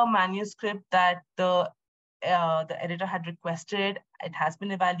it's a manuscript that the editor had requested, it has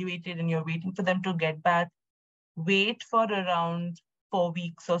been evaluated, and you're waiting for them to get back, wait for around 4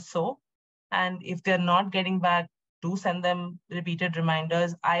 weeks or so. And if they're not getting back, do send them repeated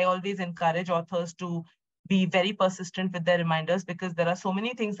reminders. I always encourage authors to be very persistent with their reminders, because there are so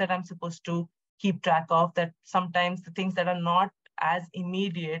many things that I'm supposed to keep track of that sometimes the things that are not as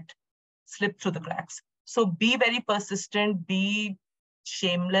immediate slip through the cracks. So be very persistent, be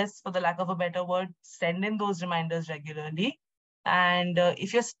shameless, for the lack of a better word, send in those reminders regularly. And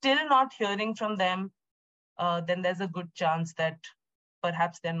if you're still not hearing from them, then there's a good chance that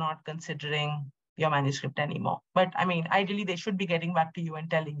perhaps they're not considering your manuscript anymore. But I mean, ideally, they should be getting back to you and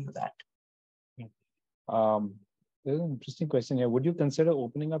telling you that. There's an interesting question here. Would you consider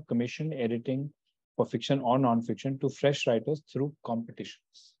opening up commission editing for fiction or non-fiction to fresh writers through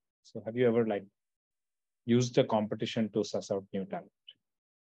competitions? So have you ever used a competition to suss out new talent?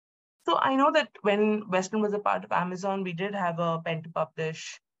 So I know that when Westland was a part of Amazon, we did have a pen to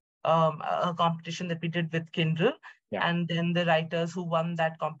publish a competition that we did with Kindle. Yeah. And then the writers who won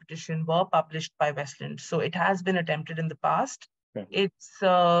that competition were published by Westland. So it has been attempted in the past. Okay. It's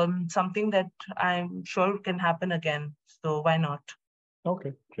something that I'm sure can happen again. So why not?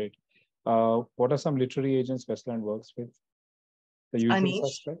 Okay, great. What are some literary agents Westland works with? The usual Anish,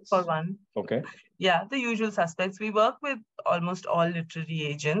 suspects? for one. Okay. Yeah, the usual suspects. We work with almost all literary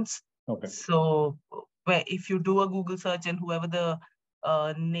agents. Okay. So if you do a Google search and whoever the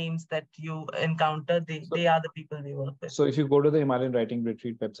names that you encounter, they are the people we work with. So if you go to the Himalayan Writing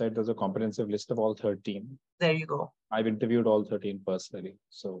Retreat website, there's a comprehensive list of all 13. There you go. I've interviewed all 13 personally,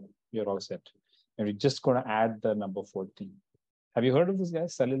 so you're all set. And we're just going to add the number 14. Have you heard of this guy,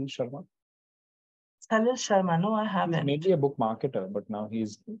 Salil Sharma? Salil Sharma, no, I haven't. He's mainly a book marketer, but now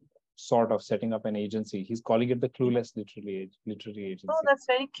he's sort of setting up an agency. He's calling it the Clueless Literary Agency. Oh, that's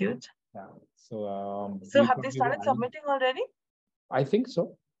very cute. Yeah. So, so have they started submitting already? I think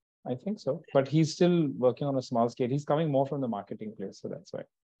so. But he's still working on a small scale. He's coming more from the marketing place, so that's why.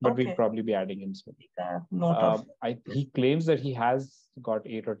 But we'll probably be adding him soon. He claims that he has got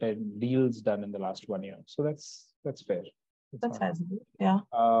 8 or 10 deals done in the last 1 year. So that's fair. That's sizable. Yeah.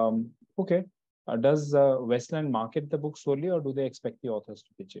 Okay. Does Westland market the book solely, or do they expect the authors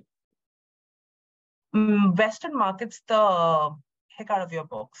to pitch it? Westland markets the heck out of your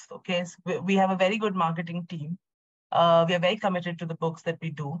books. Okay. So we have a very good marketing team. We are very committed to the books that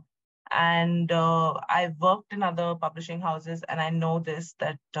we do. And I've worked in other publishing houses, and I know this,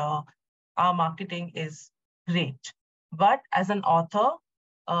 that our marketing is great. But as an author,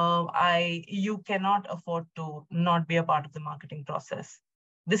 you cannot afford to not be a part of the marketing process.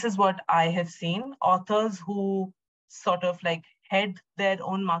 This is what I have seen. Authors who sort of head their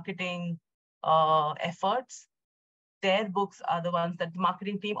own marketing efforts, their books are the ones that the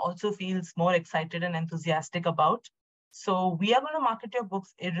marketing team also feels more excited and enthusiastic about. So we are going to market your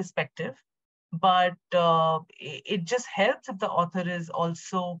books irrespective, but it just helps if the author is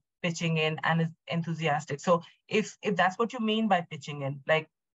also pitching in and is enthusiastic. So if that's what you mean by pitching in,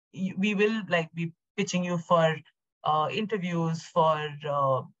 we will be pitching you for interviews, for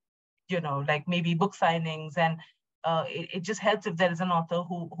maybe book signings, and it just helps if there is an author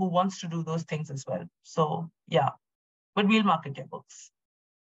who wants to do those things as well. So yeah, but we'll market your books.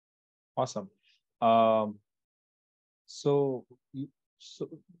 Awesome. So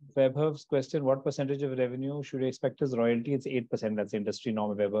Webhub's question: what percentage of revenue should we expect as royalty? It's 8%. That's industry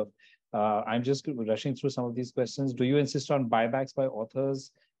norm, Webhub. I'm just rushing through some of these questions. Do you insist on buybacks by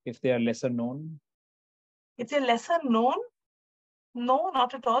authors if they are lesser known? If they're lesser known, no,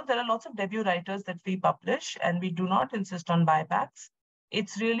 not at all. There are lots of debut writers that we publish, and we do not insist on buybacks.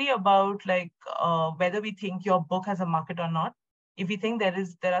 It's really about whether we think your book has a market or not. If we think there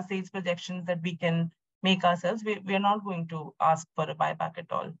are sales projections that we can make ourselves, we are not going to ask for a buyback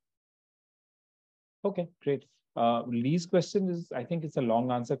at all. Okay, great. Lee's question is, I think it's a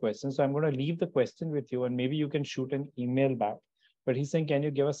long answer question. So I'm going to leave the question with you, and maybe you can shoot an email back. But he's saying, can you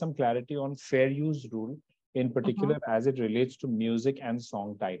give us some clarity on fair use rule, in particular as it relates to music and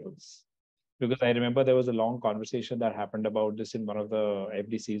song titles? Because I remember there was a long conversation that happened about this in one of the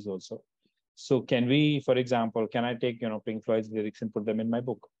FDCs also. So can we, for example, can I take Pink Floyd's lyrics and put them in my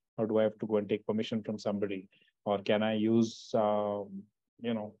book? Or do I have to go and take permission from somebody? Or can I use,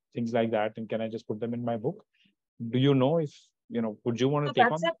 things like that? And can I just put them in my book? Do you know if, would you want to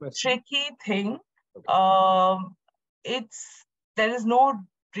take on the question? That's a tricky thing. Okay. There is no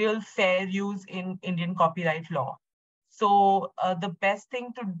real fair use in Indian copyright law. So the best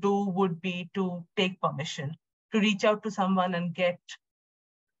thing to do would be to take permission, to reach out to someone and get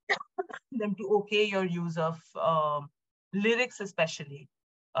them to okay your use of lyrics, especially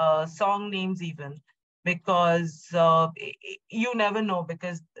song names even, because you never know,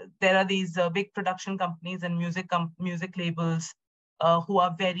 because there are these big production companies and music labels who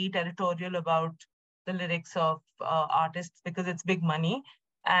are very territorial about the lyrics of artists because it's big money.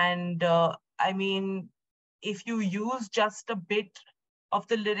 And I mean, if you use just a bit of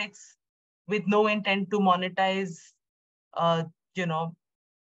the lyrics with no intent to monetize, you know,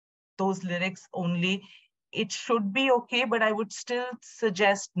 those lyrics only, it should be okay, but I would still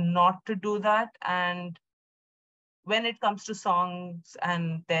suggest not to do that. And when it comes to songs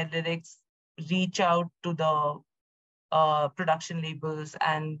and their lyrics, reach out to the production labels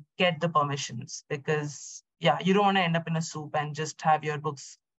and get the permissions, because yeah, you don't want to end up in a soup and just have your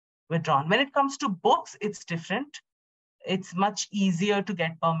books withdrawn. When it comes to books, it's different. It's much easier to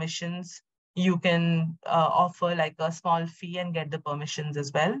get permissions. You can offer like a small fee and get the permissions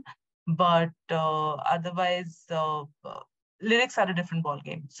as well. But otherwise, lyrics are a different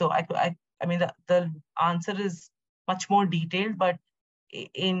ballgame. So I mean, the answer is much more detailed, but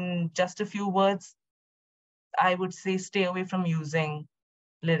in just a few words, I would say stay away from using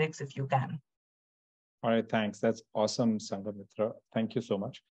lyrics if you can. All right, thanks. That's awesome, Sanghamitra. Thank you so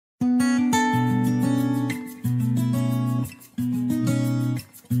much.